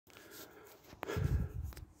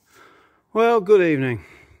Well, good evening.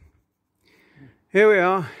 Here we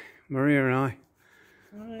are, Maria and I.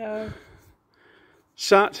 Hello.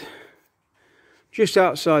 Sat just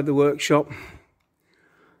outside the workshop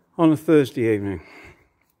on a Thursday evening.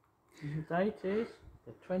 The date is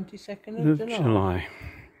the 22nd of July.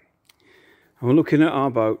 And we're looking at our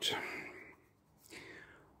boat.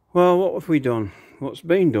 Well, what have we done? What's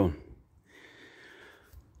been done?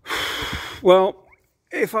 Well,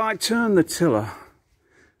 if I turn the tiller,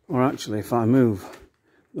 or actually if I move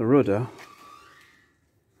the rudder,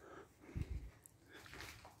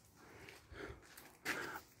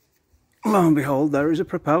 lo and behold, there is a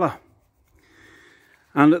propeller.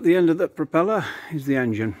 And at the end of the propeller is the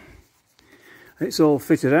engine. It's all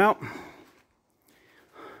fitted out.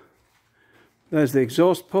 There's the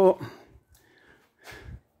exhaust port.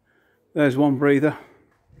 There's one breather.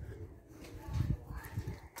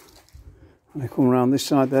 And I come around this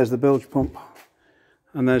side, there's the bilge pump.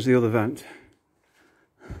 And there's the other vent.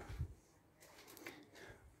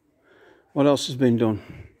 What else has been done?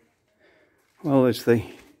 Well, there's the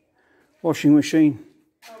washing machine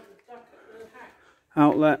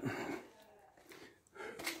outlet,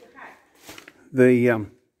 the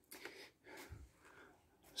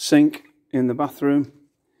sink in the bathroom,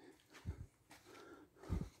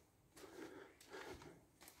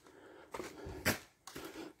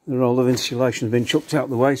 the roll of insulation has been chucked out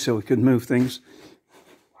the way so we could move things.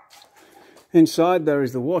 Inside there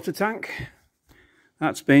is the water tank.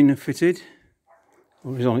 That's been fitted,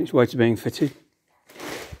 or is on its way to being fitted.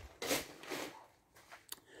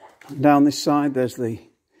 And down this side there's the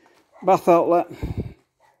bath outlet,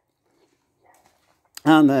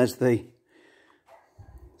 and there's the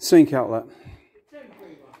sink outlet.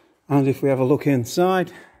 And if we have a look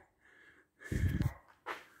inside,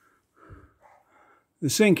 the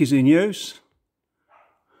sink is in use,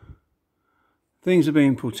 things are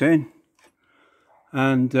being put in,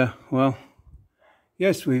 and well,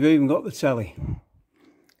 yes, we've even got the telly.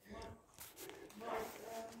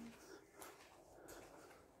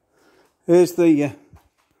 Here's the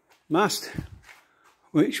mast,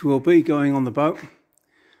 which will be going on the boat.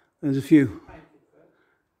 There's a few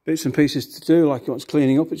bits and pieces to do, like what's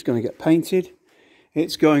cleaning up. It's going to get painted.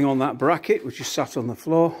 It's going on that bracket, which is sat on the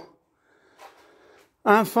floor.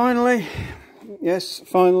 And finally, yes,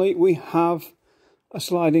 finally, we have a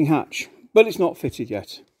sliding hatch, but it's not fitted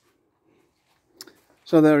yet.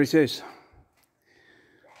 So there it is.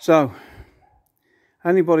 So,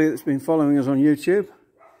 anybody that's been following us on YouTube,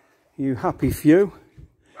 you happy few,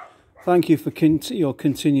 thank you for your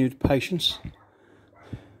continued patience.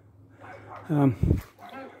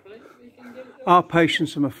 Our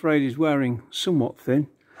patience, I'm afraid, is wearing somewhat thin.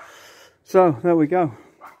 So there we go.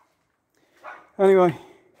 Anyway,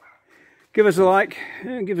 give us a like,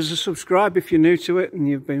 give us a subscribe if you're new to it and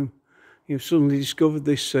you've suddenly discovered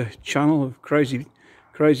this channel of crazy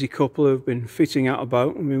couple who've been fitting out a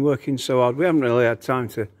boat and been working so hard. We haven't really had time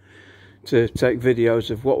to take videos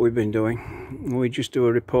of what we've been doing. We just do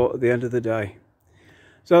a report at the end of the day.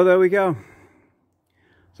 So there we go.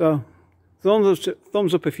 So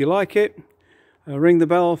thumbs up if you like it. Ring the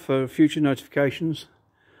bell for future notifications.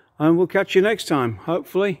 And we'll catch you next time,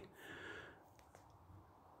 hopefully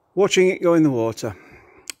watching it go in the water.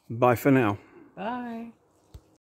 Bye for now. Bye.